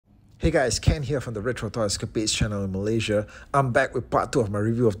Hey guys, Ken here from the Retro Toy Escapades channel in Malaysia. I'm back with part 2 of my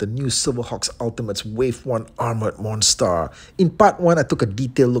review of the new Silverhawks Ultimates Wave 1 Armored Mon Star. In part 1, I took a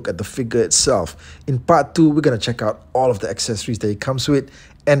detailed look at the figure itself. In part 2, we're going to check out all of the accessories that it comes with.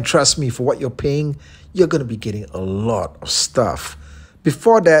 And trust me, for what you're paying, you're going to be getting a lot of stuff.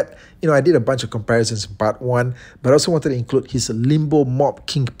 Before that, I did a bunch of comparisons in part 1, but I also wanted to include his Limbo Mob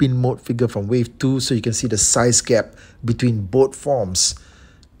Kingpin mode figure from Wave 2 so you can see the size gap between both forms.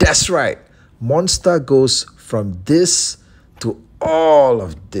 That's right, Mon Star goes from this to all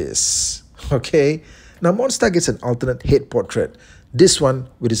of this, okay? Now, Mon Star gets an alternate head portrait, this one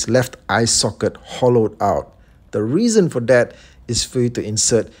with his left eye socket hollowed out. The reason for that is for you to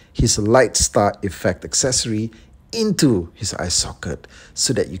insert his light star effect accessory into his eye socket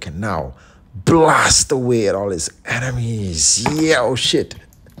so that you can now blast away at all his enemies. Yeah, oh shit.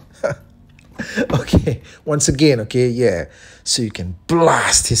 Okay, once again, okay, yeah. So you can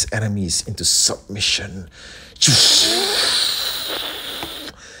blast his enemies into submission.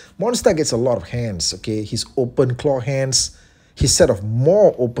 Mon Star gets a lot of hands, okay? His open claw hands, his set of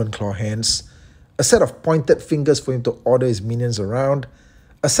more open claw hands, a set of pointed fingers for him to order his minions around,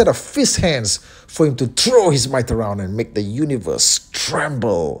 a set of fist hands for him to throw his might around and make the universe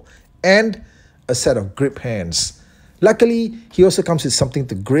tremble, and a set of grip hands. Luckily, he also comes with something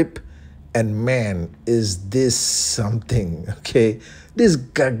to grip. And man, is this something, okay? This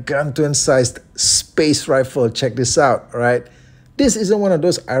gargantuan-sized space rifle, check this out, all right? This isn't one of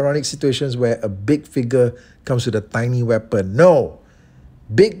those ironic situations where a big figure comes with a tiny weapon. No,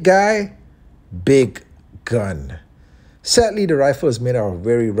 big guy, big gun. Sadly, the rifle is made out of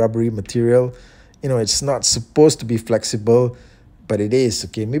very rubbery material. It's not supposed to be flexible, but it is,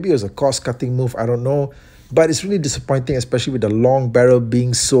 okay? Maybe it was a cost-cutting move, I don't know. But it's really disappointing, especially with the long barrel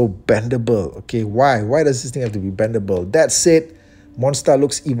being so bendable. Okay, why? Why does this thing have to be bendable? That said, Mon Star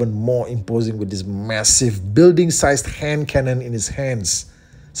looks even more imposing with this massive building-sized hand cannon in his hands.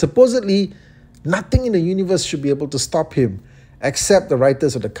 Supposedly, nothing in the universe should be able to stop him, except the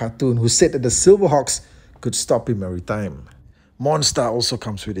writers of the cartoon who said that the Silverhawks could stop him every time. Mon Star also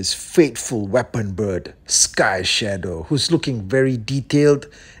comes with his faithful weapon bird, Sky Shadow, who's looking very detailed.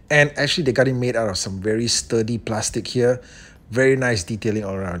 And actually, they got it made out of some very sturdy plastic here. Very nice detailing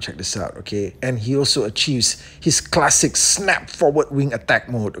all around. Check this out, okay? And he also achieves his classic snap forward wing attack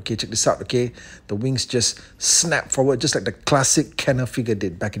mode. Okay, check this out, okay? The wings just snap forward, just like the classic Kenner figure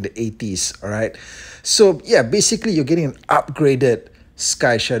did back in the 80s, all right? So, yeah, basically, you're getting an upgraded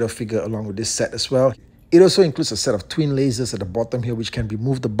Sky Shadow figure along with this set as well. It also includes a set of twin lasers at the bottom here which can be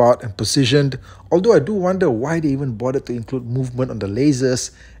moved about and positioned. Although I do wonder why they even bothered to include movement on the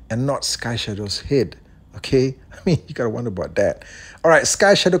lasers and not Sky Shadow's head. Okay? I mean, you gotta wonder about that. Alright,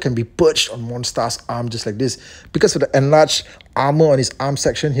 Sky Shadow can be perched on Mon Star's arm just like this. Because of the enlarged armor on his arm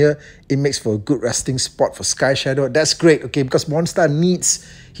section here, it makes for a good resting spot for Sky Shadow. That's great, okay? Because Mon Star needs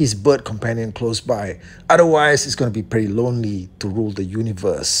his bird companion close by. Otherwise, it's gonna be pretty lonely to rule the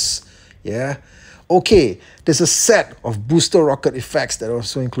universe. Yeah? Okay, there's a set of booster rocket effects that are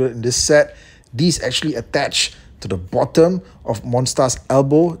also included in this set. These actually attach to the bottom of Mon Star's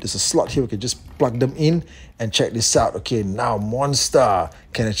elbow. There's a slot here, we can just plug them in and check this out. Okay, now Mon Star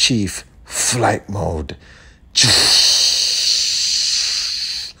can achieve flight mode.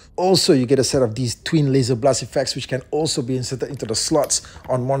 Also, you get a set of these twin laser blast effects which can also be inserted into the slots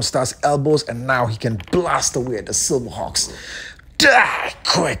on Mon Star's elbows, and now he can blast away at the Silverhawks. Die,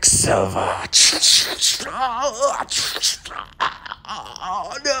 Quicksilver!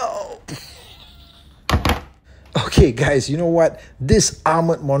 Oh, no! Okay, guys, you know what? This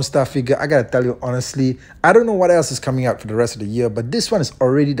Armored Mon Star figure, I gotta tell you honestly, I don't know what else is coming out for the rest of the year, but this one is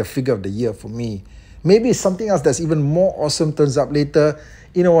already the figure of the year for me. Maybe something else that's even more awesome turns up later.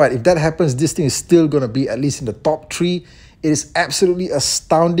 You know what? If that happens, this thing is still gonna be at least in the top 3. It is absolutely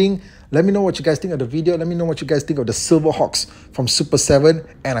astounding. Let me know what you guys think of the video. Let me know what you guys think of the Silverhawks from Super 7.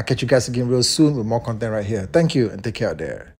 And I'll catch you guys again real soon with more content right here. Thank you and take care out there.